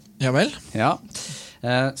 Ja vel? Ja,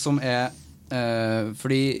 som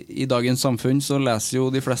fordi i dagens samfunn så leser jo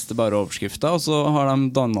de fleste bare overskrifter, og så har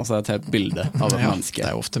de dannet seg et helt bilde av et menneske.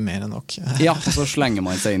 Det ofte mer enn nok. Ja, så slenger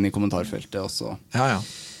man seg inn i kommentarfeltet, og så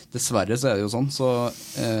dessverre så det jo sånn, så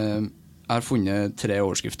jeg har funnet 3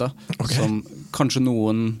 overskrifter som kanskje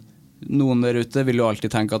noen der ute vil jo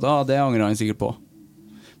alltid tenke at det angrer han sikkert på,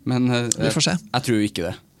 men vi får se. Jeg tror ikke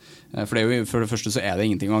det. For det første så det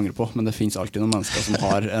ingenting å angre på, men det finnes alltid noen mennesker som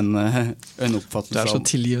har en oppfattelse av... Du så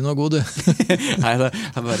tilgivende og god, du. Nei,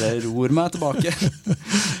 jeg bare ror meg tilbake.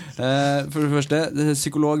 For det første,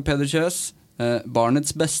 psykolog Peder Kjøs.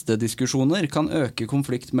 Barnets beste diskusjoner kan øke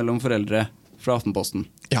konflikt mellom foreldre. fra Aftenposten.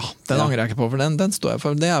 Ja, den angrer jeg ikke på, for den står jeg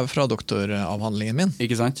for. Det er jo fra doktoravhandlingen min.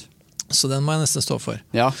 Ikke sant? Så den må jeg nesten stå for.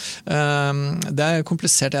 Ja. Det er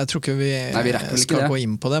komplisert, jeg tror ikke vi skal gå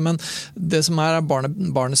inn på det, men det som er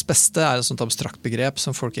barnets beste er et sånt abstrakt begrep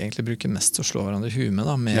som folk egentlig bruker mest til å slå hverandre i huet med,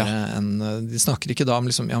 da, mer enn, de snakker ikke da om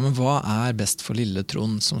liksom, ja, men hva er best for lille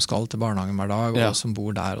Trond som skal til barnehagen hver dag, og som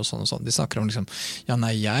bor der og sånn og sånn. De snakker om liksom, ja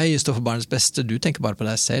nei, jeg står for barnets beste, du tenker bare på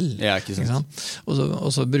deg selv. Ja, ikke sant. Ikke sant?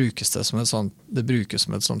 Og så brukes det som et sånt, det brukes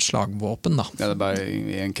som et sånt slagvåpen da. Ja, det er bare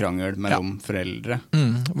en krangel mellom foreldre.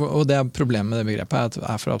 Og det problemet med det begrepet er at det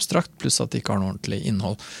er for abstrakt, pluss at det ikke har noe ordentlig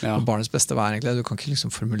innhold. Og barnets beste var egentlig, du kan ikke liksom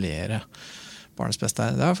formulere barnets beste.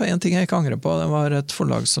 Det er en ting jeg ikke angrer på, det var et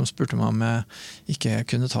forlag som spurte meg om jeg ikke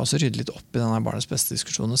kunne ta oss og rydde litt opp i denne barnets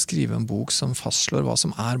beste-diskusjonen og skrive en bok som fastslår hva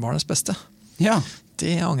som er barnets beste. Ja.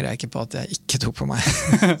 Det angrer jeg ikke på at jeg ikke tok på meg.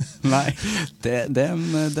 Nei, det er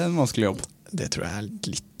en vanskelig jobb. Det tror jeg er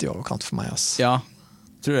litt i overkant for meg. Ass. Ja,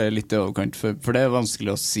 tror jeg er litt i overkant, for det er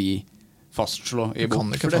vanskelig å si fastslå i bok,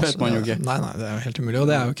 for det vet man jo ikke. Nei, det er jo helt umulig, og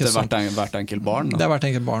det er jo ikke sånn. Det er hvert enkelt barn. Da. Det er hvert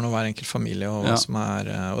enkelt barn og hver enkelt familie, og,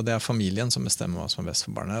 og det er familien som bestemmer hva som er best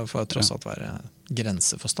for barnet. Det får tross alt være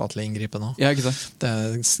grense for statlig inngripen nå. Ja, ikke sant?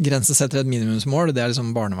 Grensen setter et minimumsmål, det er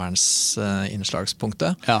liksom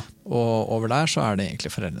barnevernsinnslagspunktet, og over der så er det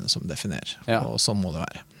egentlig foreldrene som definerer, og sånn må det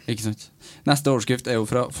være. Ikke sant. Neste overskrift er jo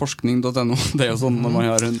fra forskning.no. Det er jo sånn når man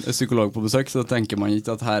har en psykolog på besøk, så tenker man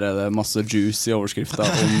ikke at her er det masse juice i overskrifter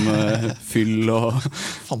om fyll og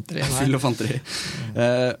fanteri.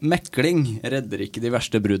 Mekling redder ikke de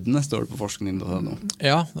verste bruddene, står det på forskning.no.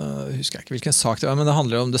 Ja, husker jeg ikke hvilken sak det var, men det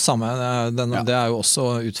handler om det samme. Det er jo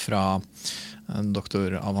også ut fra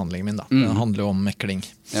doktoravhandlingen min da. Det handler jo om mekling.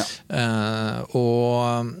 Ja.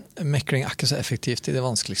 Og mekling er ikke så effektivt i de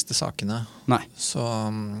vanskeligste sakene. Nei. Så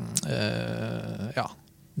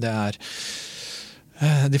det er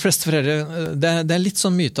de fleste foreldre, det er litt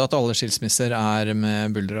sånn myte at alle skilsmisser er med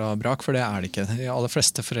bulder og brak, for det er det ikke. De aller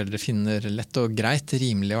fleste foreldre finner lett og greit,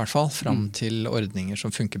 rimelig i hvert fall, fram til ordninger som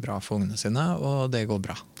funker bra for ungene sine, og det går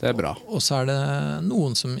bra. Det er bra. Og så er det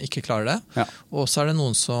noen som ikke klarer det, og så er det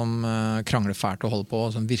noen som krangler fælt og holder på,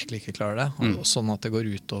 og som virkelig ikke klarer det, sånn at det går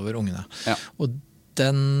ut over ungene. Ja. Og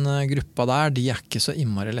den gruppa der, de er ikke så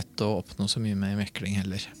innmari lette å oppnå så mye med i mekling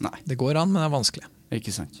heller. Nei. Det går an, men det er vanskelig.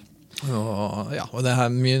 Ikke sant. Og det er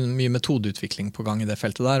mye metodeutvikling på gang i det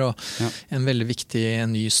feltet der, og en veldig viktig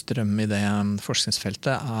ny strøm i det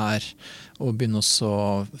forskningsfeltet er å begynne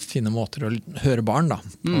å finne måter å høre barn da,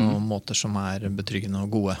 på måter som er betryggende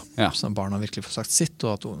og gode, så barna virkelig får sagt sitt,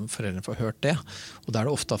 og at foreldrene får hørt det, og da er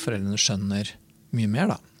det ofte at foreldrene skjønner mye mer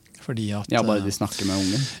da. Fordi at, bare de snakker med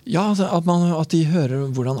ungen. Ja, at de hører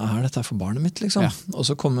hvordan er dette for barnet mitt, liksom. Og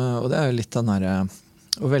det er jo litt den der,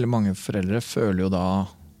 og veldig mange foreldre føler jo da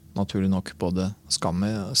naturlig nok både skam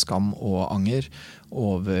og anger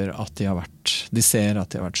over at de ser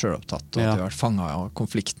at de har vært selvopptatt, og at de har vært fanget av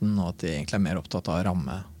konflikten, og at de egentlig er mer opptatt av å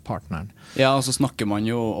ramme partneren. Ja, og så snakker man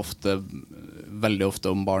jo veldig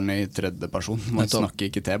ofte om barnet i tredje person. Man snakker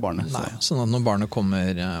ikke til barnet. Nei, sånn at når barnet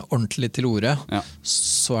kommer ordentlig til orde,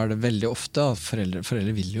 så er det veldig ofte at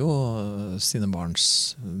foreldre vil jo sine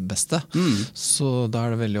barns beste. Så da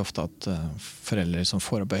er det veldig ofte at foreldre som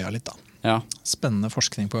får opp øya litt da. Ja. Spennende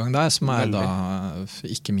forskning på gang der, som er da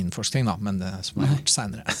ikke min forskning da, men det som er gjort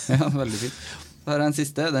senere. Ja, veldig fint. Her er den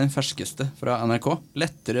siste, den ferskeste fra NRK.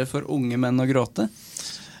 Lettere for unge menn å gråte?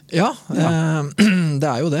 Ja, det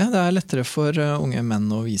er jo det. Det er lettere for unge menn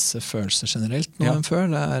å vise følelser generelt nå enn før.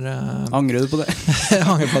 Angrer du på det? Jeg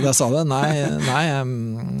angrer på at jeg sa det. Nei,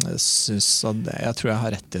 jeg tror jeg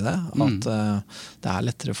har rett i det. At det er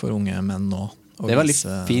lettere for unge menn nå. Det er en veldig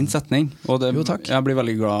fin setning, og jeg blir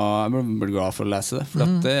veldig glad for å lese det, for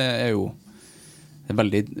det er jo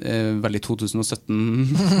veldig 2017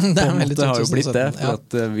 det er veldig 2017, har jo blitt det, for at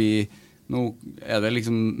nå er det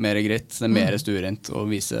liksom mer greit, det er mer stuerent å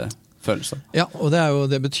vise følelser. Ja, og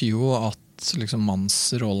det betyr jo at liksom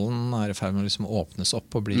mannsrollen er i ferd med å liksom åpnes opp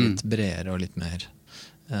og bli litt bredere og litt mer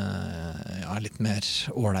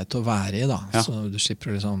ålreit å være i da, så du slipper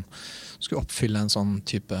å liksom skulle oppfylle en sånn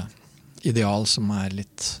type ideal som er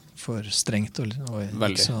litt for strengt og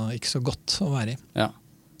ikke så godt å være i. Ja,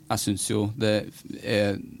 jeg synes jo det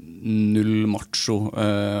er null macho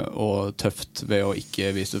og tøft ved å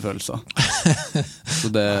ikke vise følelser.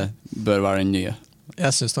 Så det bør være den nye.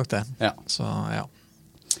 Jeg synes nok det. Ja. Så, ja.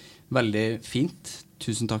 Veldig fint.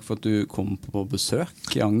 Tusen takk for at du kom på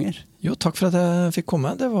besøk i Anger. Jo, takk for at jeg fikk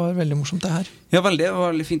komme. Det var veldig morsomt det her. Ja, det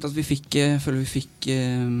var veldig fint at vi fikk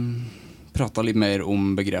prata litt mer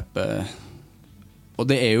om begrepet, og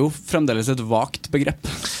det er jo fremdeles et vagt begrep,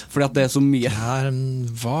 fordi at det er så mye. Det er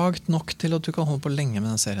vagt nok til at du kan holde på lenge med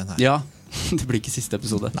den serien her. Ja, Det blir ikke siste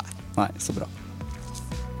episode? Nei, så bra.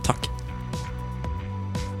 Takk.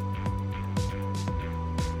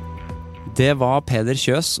 Det var Peder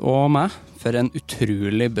Kjøs og meg, for en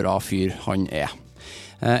utrolig bra fyr han er.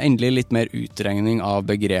 Endelig litt mer utregning av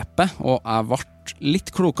begrepet, og jeg ble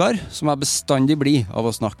litt klokere, som jeg bestandig blir av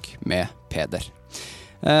å snakke med Peder.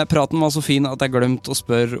 Praten var så fin at jeg glemte å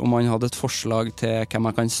spørre om han hadde et forslag til hvem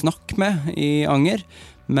jeg kan snakke med i Anger,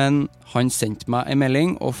 men han sendte meg en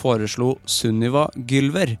melding og foreslo Sunniva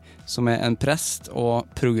Gylver, som er en prest og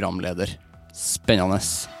programleder. Spennende.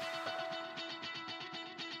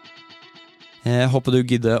 Jeg håper du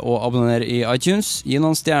gidder å abonnere i iTunes, gi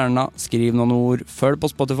noen stjerner, skriv noen ord, følg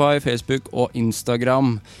på Spotify, Facebook og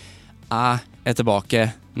Instagram. Jeg er tilbake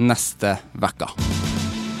neste vekka.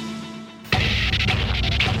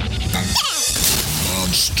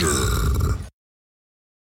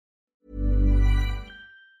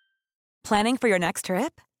 Planning for your next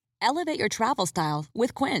trip? Elevate your travel style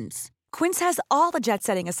with Quince. Quince has all the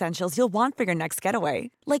jet-setting essentials you'll want for your next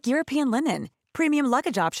getaway, like European linen, premium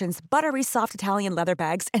luggage options, buttery soft Italian leather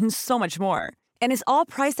bags, and so much more. And is all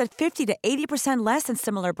priced at 50 to 80% less than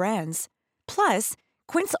similar brands. Plus,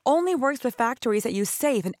 Quince only works with factories that use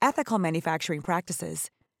safe and ethical manufacturing practices.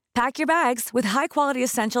 Pack your bags with high-quality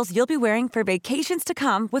essentials you'll be wearing for vacations to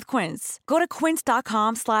come with Quince. Go to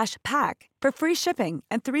quince.com/pack for free shipping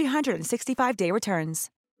and 365-day returns.